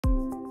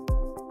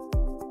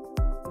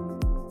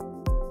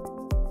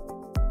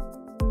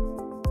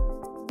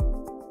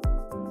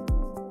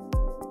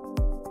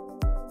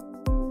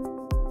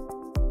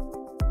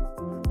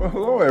Well,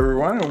 hello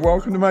everyone, and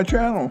welcome to my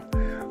channel.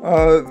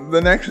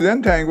 The next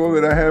Zentangle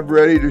that I have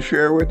ready to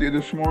share with you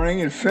this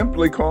morning is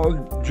simply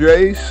called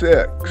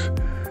J-6.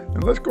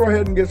 And let's go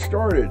ahead and get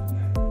started.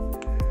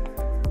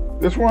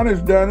 This one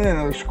is done in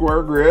a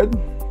square grid,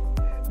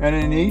 and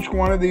in each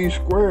one of these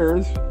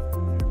squares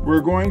we're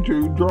going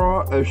to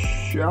draw a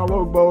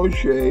shallow bow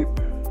shape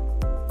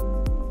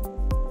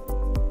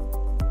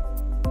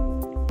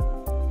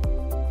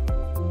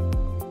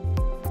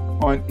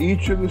on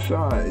each of the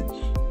sides.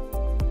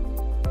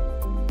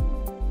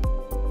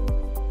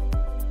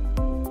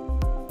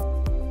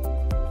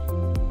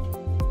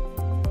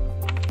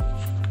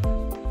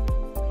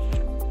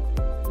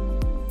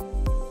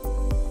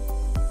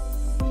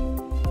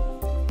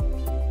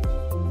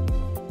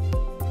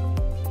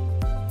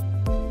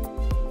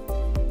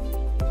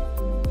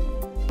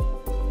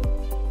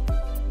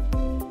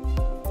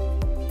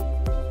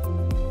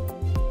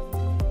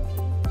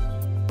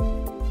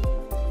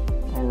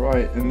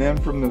 Alright, and then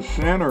from the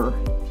center,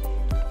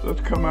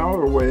 let's come out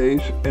a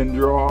ways and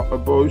draw a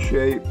bow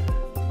shape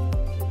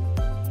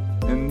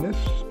in this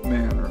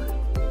manner.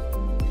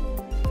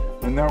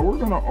 And now we're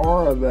going to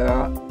aura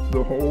that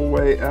the whole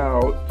way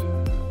out.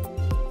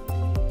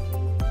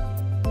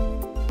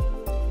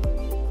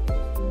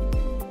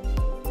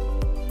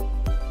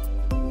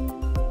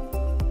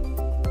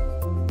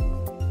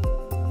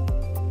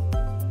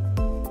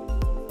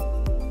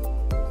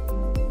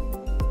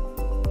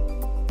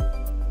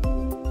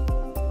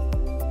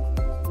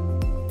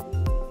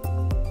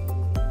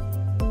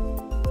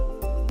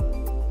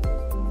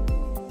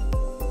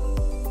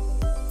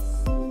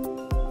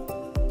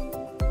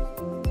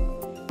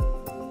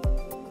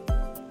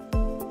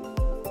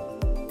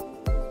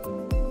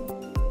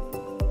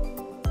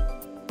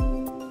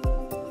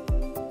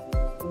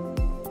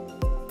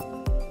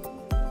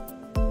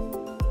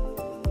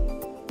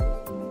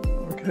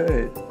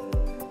 Okay,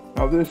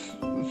 now this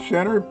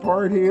center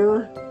part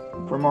here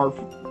from our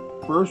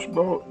first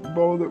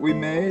bow that we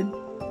made,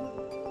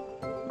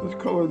 let's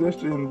color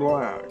this in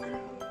black.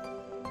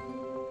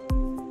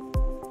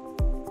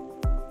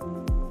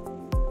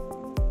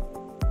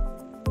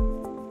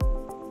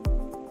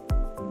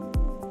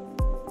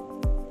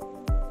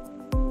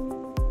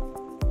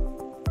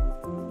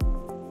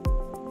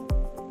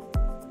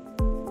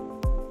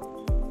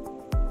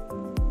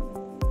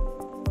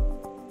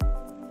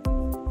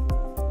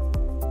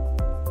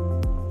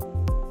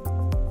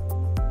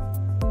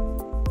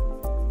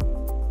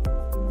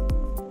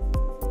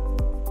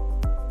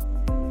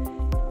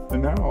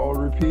 And now I'll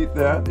repeat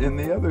that in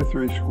the other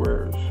three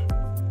squares.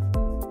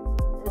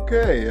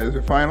 Okay, as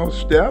a final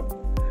step,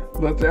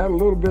 let's add a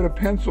little bit of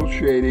pencil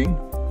shading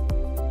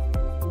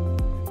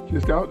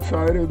just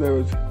outside of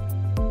those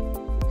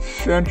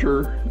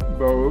center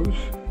bows.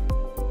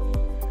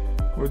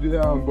 We'll do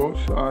that on both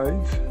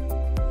sides.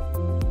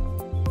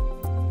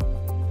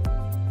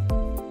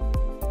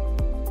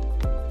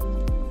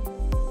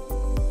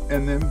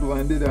 And then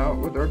blend it out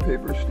with our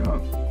paper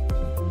stump.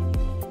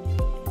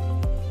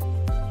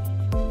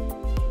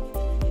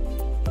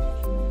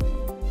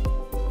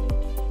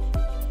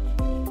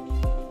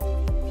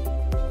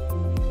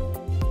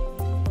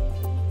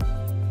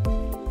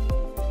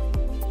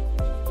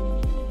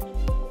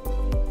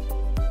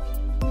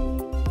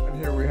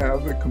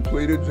 Have the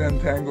completed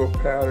Zentangle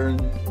Pattern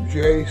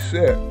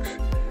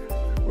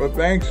J6. Well,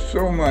 thanks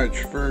so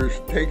much for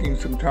taking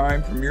some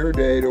time from your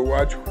day to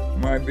watch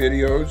my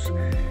videos.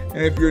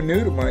 And if you're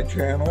new to my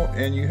channel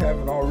and you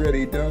haven't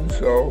already done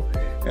so,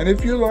 and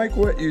if you like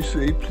what you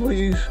see,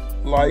 please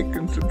like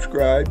and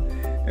subscribe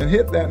and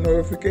hit that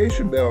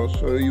notification bell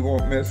so you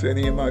won't miss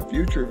any of my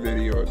future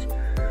videos.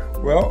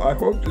 Well, I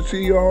hope to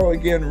see you all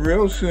again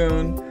real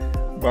soon.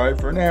 Bye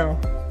for now.